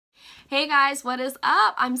Hey guys, what is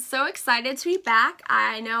up? I'm so excited to be back.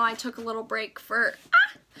 I know I took a little break for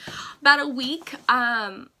about a week.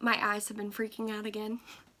 My eyes have been freaking out again.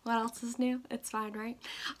 What else is new? It's fine, right?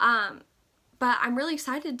 But I'm really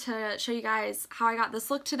excited to show you guys how I got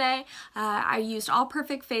this look today. I used all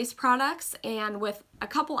Perfect Face products and with a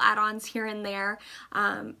couple add-ons here and there,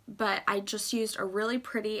 but I just used a really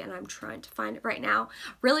pretty, and I'm trying to find it right now,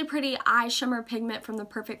 really pretty eye shimmer pigment from the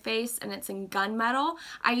Perfect Face, and it's in gunmetal.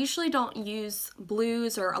 I usually don't use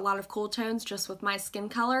blues or a lot of cool tones just with my skin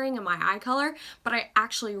coloring and my eye color, but I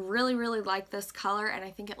actually really like this color, and I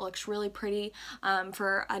think it looks really pretty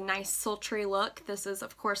for a nice sultry look. This is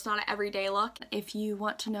of course not an everyday look. If you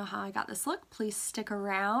want to know how I got this look, please stick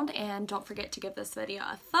around and don't forget to give this video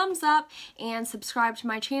a thumbs up and subscribe to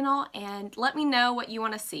my channel and let me know what you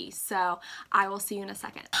want to see. So I will see you in a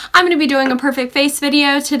second. I'm going to be doing a Perfect Face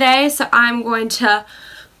video today, so I'm going to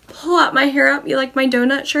pull out my hair up. You like my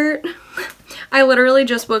donut shirt? I literally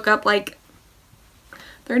just woke up like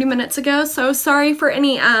 30 minutes ago, so sorry for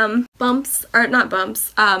any bumps, or not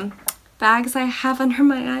bumps, bags I have under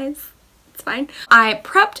my eyes. It's fine. I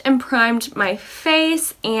prepped and primed my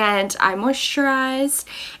face and I moisturized,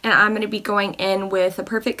 and I'm going to be going in with a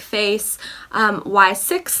Perfect Face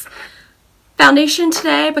Y6 foundation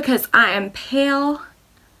today because I am pale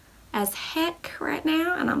as heck right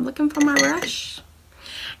now and I'm looking for my brush.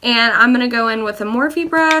 And I'm going to go in with a Morphe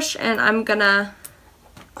brush and I'm going to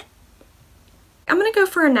go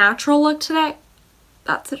for a natural look today.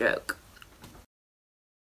 That's a joke.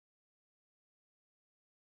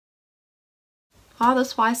 Wow,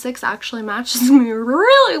 this Y6 actually matches me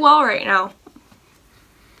really well right now.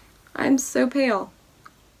 I'm so pale.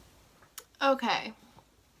 Okay,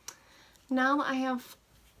 now that I have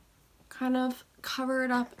kind of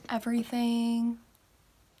covered up everything,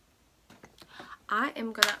 I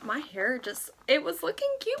am gonna, my hair just, it was looking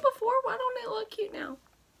cute before, why don't it look cute now?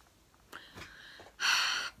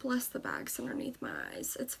 Bless the bags underneath my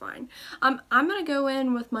eyes. It's fine. I'm gonna go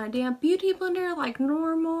in with my damp beauty blender like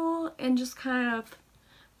normal and just kind of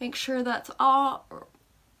make sure that's all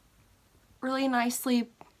really nicely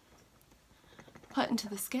put into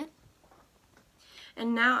the skin.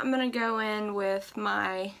 And now I'm gonna go in with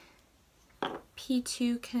my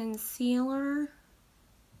P2 concealer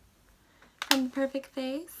from the Perfect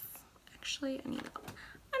Face. Actually, I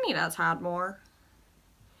need to add more.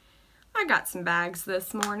 I got some bags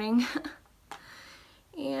this morning.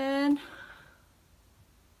 And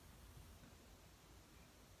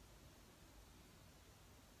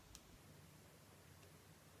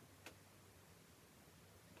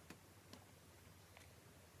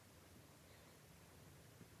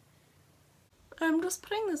I'm just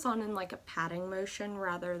putting this on in like a patting motion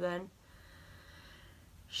rather than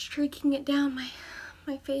streaking it down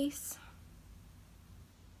my face.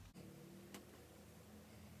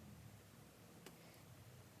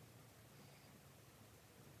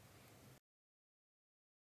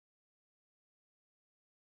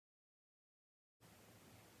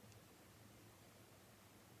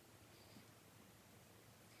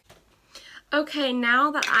 Okay,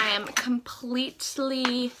 now that I am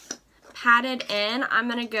completely patted in, I'm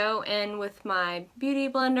going to go in with my beauty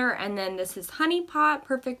blender, and then this is Honey Pot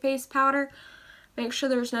Perfect Face Powder. Make sure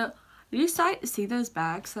there's no, you see those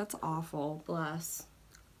bags? That's awful, bless.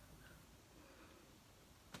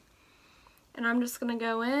 And I'm just going to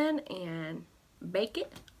go in and bake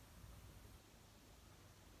it.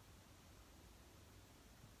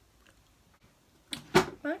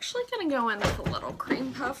 I'm actually going to go in with a little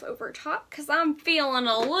cream puff over top because I'm feeling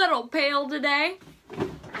a little pale today.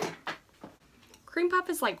 Cream puff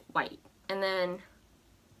is like white, and then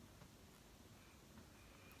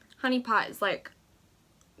Honey Pot is like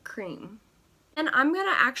cream. And I'm going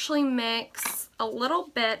to actually mix a little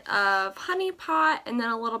bit of Honey Pot and then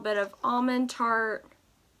a little bit of Almond Tart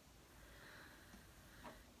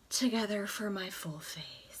together for my full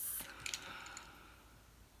face.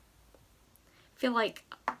 I feel like,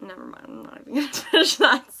 never mind, I'm not even going to finish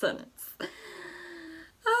that sentence.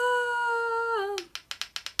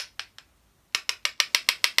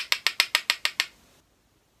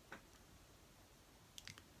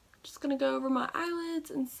 Just gonna go over my eyelids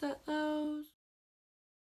and set those.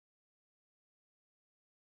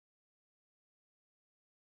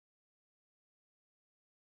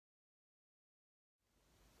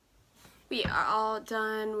 We are all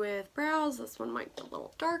done with brows. This one might be a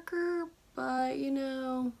little darker, but you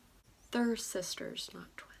know, they're sisters, not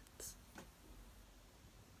twins.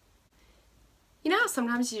 You know how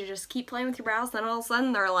sometimes you just keep playing with your brows, then all of a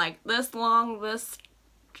sudden they're like this long, this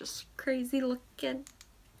just crazy looking?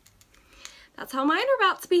 that's how mine are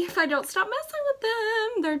about to be if I don't stop messing with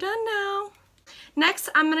them. They're done now. Next,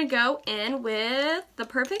 I'm going to go in with the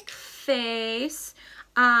Perfect Face.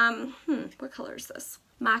 What color is this?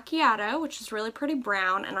 Macchiato, which is really pretty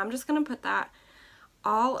brown. And I'm just going to put that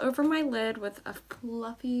all over my lid with a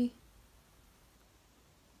fluffy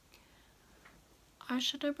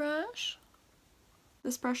eyeshadow brush.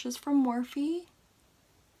 This brush is from Morphe.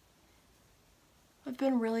 I've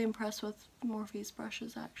been really impressed with Morphe's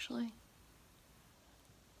brushes, actually.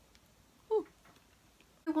 Ooh.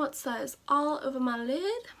 Once that is all over my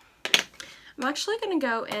lid, I'm actually going to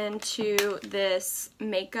go into this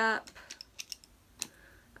Makeup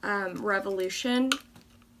Revolution.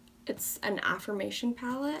 It's an affirmation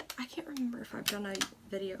palette. I can't remember if I've done a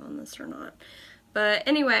video on this or not. But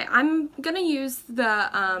anyway, I'm going to use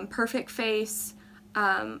the Perfect Face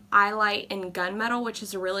Eyelight in Gunmetal, which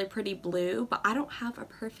is a really pretty blue, but I don't have a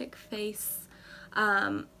Perfect Face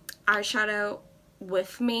eyeshadow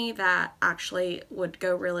with me that actually would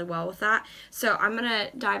go really well with that. So I'm going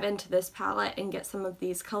to dive into this palette and get some of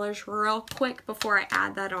these colors real quick before I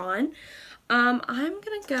add that on. I'm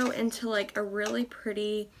going to go into like a really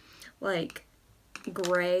pretty like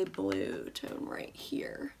gray blue tone right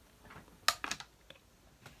here.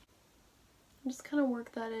 Just kind of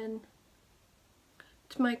work that in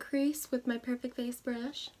to my crease with my Perfect Face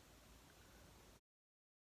brush.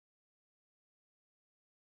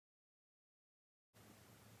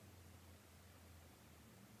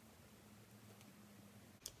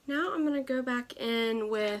 Now I'm going to go back in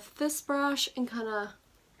with this brush and kind of,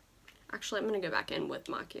 actually I'm going to go back in with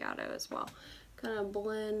Macchiato as well. Kind of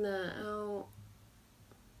blend that out.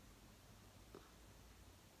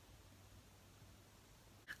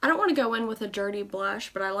 I don't want to go in with a dirty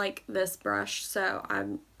blush, but I like this brush, so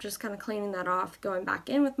I'm just kind of cleaning that off, going back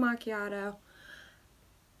in with Macchiato.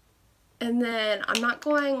 And then I'm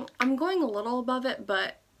going a little above it,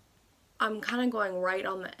 but I'm kind of going right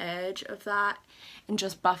on the edge of that and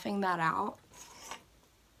just buffing that out.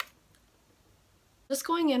 Just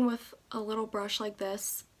going in with a little brush like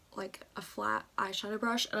this, like a flat eyeshadow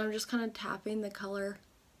brush, and I'm just kind of tapping the color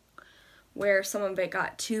where some of it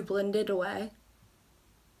got too blended away.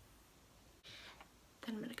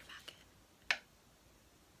 Then I'm going to go back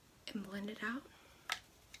in and blend it out.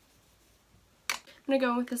 I'm going to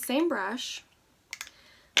go in with the same brush.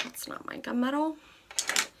 That's not my gunmetal.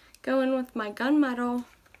 Go in with my gunmetal.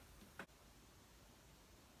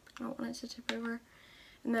 I don't want it to tip over.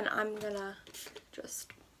 And then I'm going to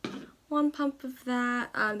just one pump of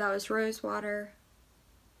that. That was rose water.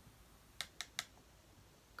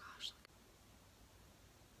 Gosh, look.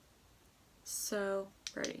 So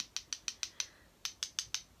pretty.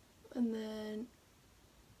 And then,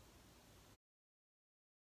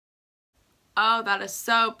 oh, that is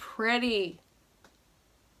so pretty.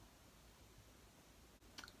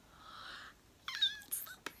 It's so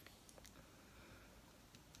pretty.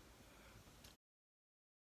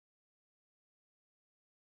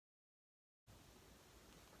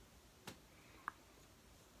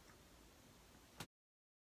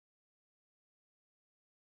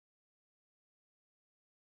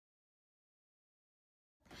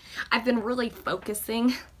 I've been really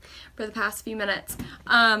focusing for the past few minutes.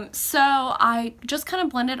 So I just kind of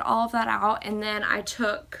blended all of that out, and then I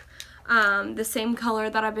took the same color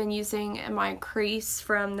that I've been using in my crease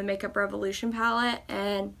from the Makeup Revolution palette,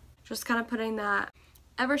 and just kind of putting that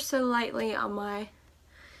ever so lightly on my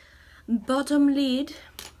bottom lid,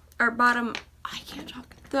 or bottom, I can't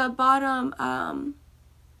talk, the bottom,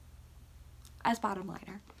 as bottom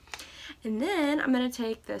liner. And then I'm going to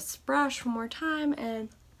take this brush one more time, and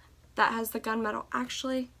that has the gunmetal.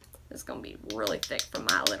 Actually, it's going to be really thick for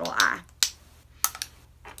my little eye.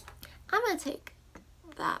 I'm going to take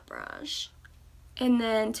that brush and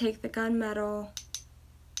then take the gunmetal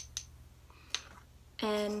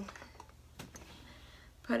and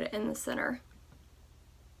put it in the center.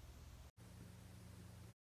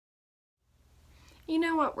 You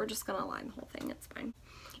know what? We're just going to line the whole thing. It's fine.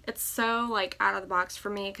 It's so like out of the box for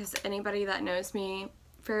me, because anybody that knows me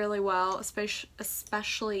fairly well,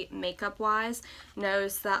 especially makeup wise,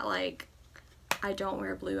 knows that like I don't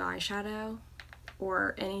wear blue eyeshadow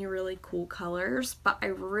or any really cool colors, but I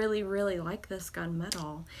really like this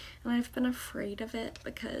gunmetal, and I've been afraid of it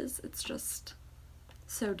because it's just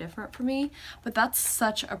so different for me. But that's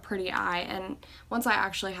such a pretty eye, and once I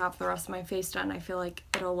actually have the rest of my face done, I feel like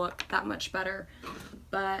it'll look that much better.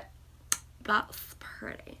 But that's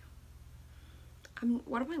pretty.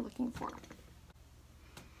 What am I looking for?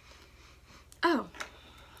 Oh,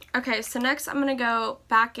 okay, so next I'm going to go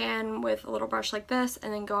back in with a little brush like this,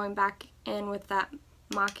 and then going back in with that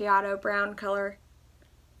Macchiato brown color.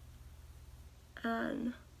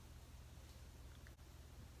 And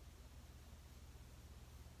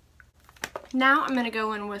now I'm going to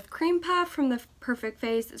go in with Cream Puff from the Perfect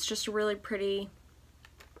Face. It's just a really pretty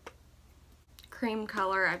cream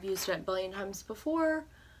color. I've used it a billion times before.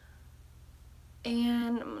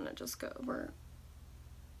 And I'm going to just go over.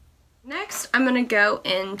 Next, I'm going to go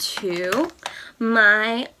into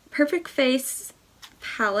my Perfect Face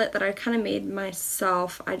palette that I kind of made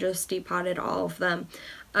myself. I just depotted all of them.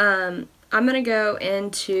 I'm going to go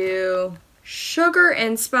into Sugar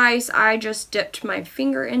and Spice. I just dipped my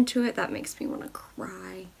finger into it. That makes me want to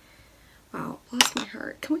cry. Wow, bless my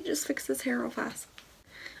heart. Can we just fix this hair real fast?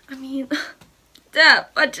 I mean, Deb,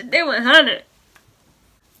 what you doing, honey?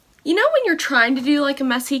 You know when you're trying to do like a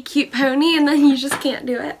messy, cute pony and then you just can't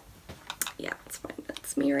do it? Yeah, it's fine.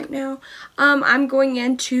 That's me right now. I'm going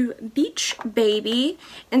into Beach Baby.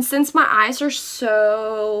 And since my eyes are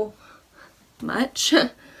so much,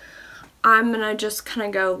 I'm going to just kind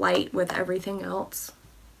of go light with everything else.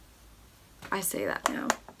 I say that now,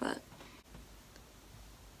 but.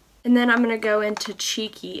 And then I'm going to go into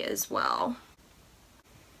Cheeky as well.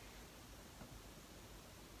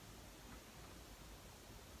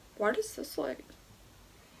 What is this like?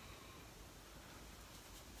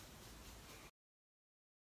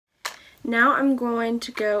 Now I'm going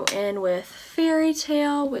to go in with Fairy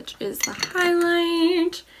Tale, which is the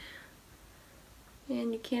highlight.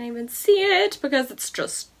 And you can't even see it because it's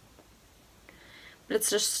just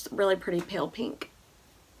really pretty pale pink.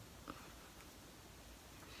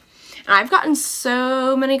 And I've gotten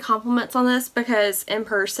so many compliments on this because in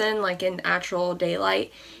person, like in actual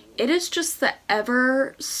daylight, it is just the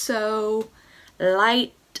ever so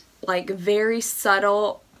light, like very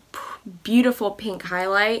subtle, beautiful pink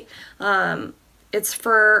highlight. It's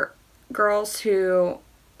for girls who,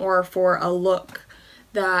 or for a look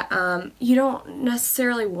that you don't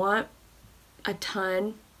necessarily want a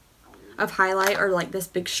ton of highlight or like this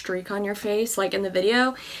big streak on your face. Like in the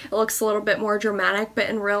video, it looks a little bit more dramatic, but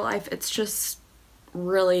in real life, it's just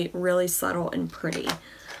really, really subtle and pretty.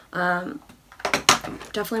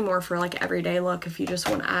 Definitely more for like everyday look if you just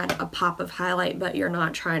want to add a pop of highlight, but you're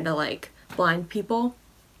not trying to like blind people.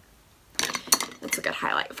 It's a good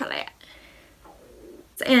highlight for that.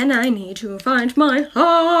 And I need to find my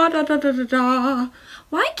heart. Da, da, da, da, da.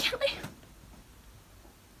 Why can't I?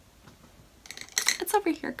 It's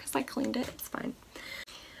over here because I cleaned it. It's fine.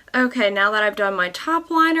 Okay, now that I've done my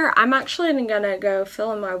top liner, I'm actually gonna go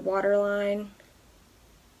fill in my waterline.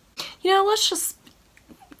 You know, let's just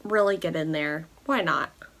really get in there. Why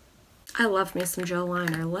not? I love me some gel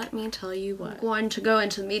liner, let me tell you what. I'm going to go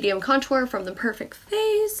into the medium contour from the Perfect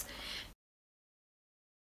Face.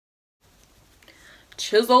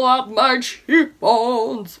 Chisel out my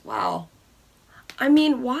cheekbones. Wow. I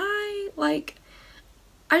mean, why? Like,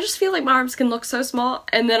 I just feel like my arms can look so small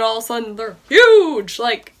and then all of a sudden they're huge.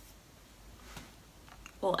 Like,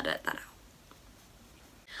 we'll edit that out.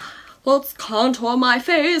 Let's contour my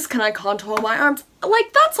face. Can I contour my arms?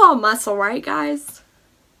 Like, that's all muscle, right, guys?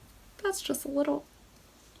 That's just a little.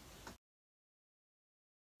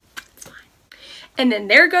 It's fine. And then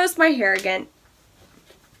there goes my hair again.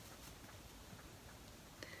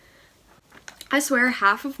 I swear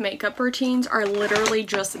half of makeup routines are literally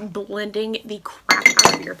just blending the crap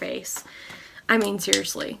out of your face. I mean,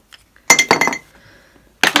 seriously.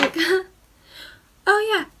 Like,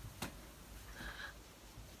 oh yeah.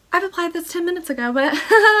 I've applied this 10 minutes ago, but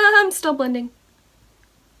I'm still blending.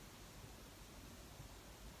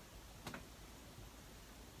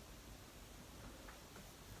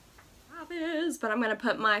 But I'm going to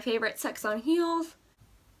put my favorite Sex on Heels.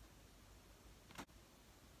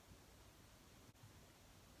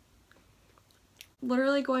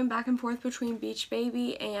 Literally going back and forth between Beach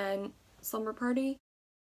Baby and Slumber Party.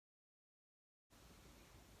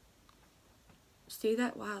 See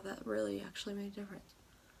that? Wow, that really actually made a difference.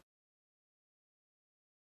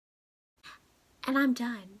 And I'm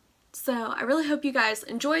done. So I really hope you guys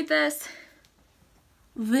enjoyed this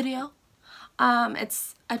video.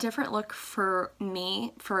 It's a different look for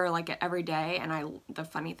me for like every day, and the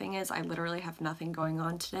funny thing is I literally have nothing going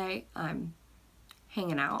on today. I'm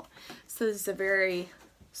hanging out. So this is a very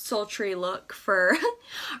sultry look for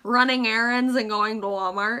running errands and going to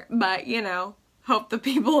Walmart, but you know, hope the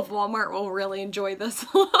people of Walmart will really enjoy this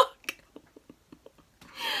look.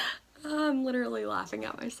 I'm literally laughing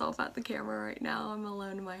at myself at the camera right now. I'm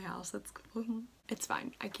alone in my house. It's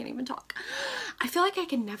fine. I can't even talk. I feel like I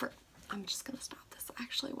can never. I'm just gonna stop this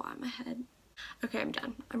actually while I'm ahead. Okay, I'm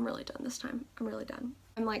done. I'm really done this time. I'm really done.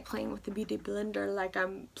 I'm like playing with the beauty blender like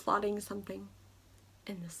I'm plotting something.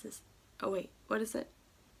 And this is, oh wait, what is it?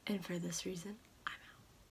 And for this reason.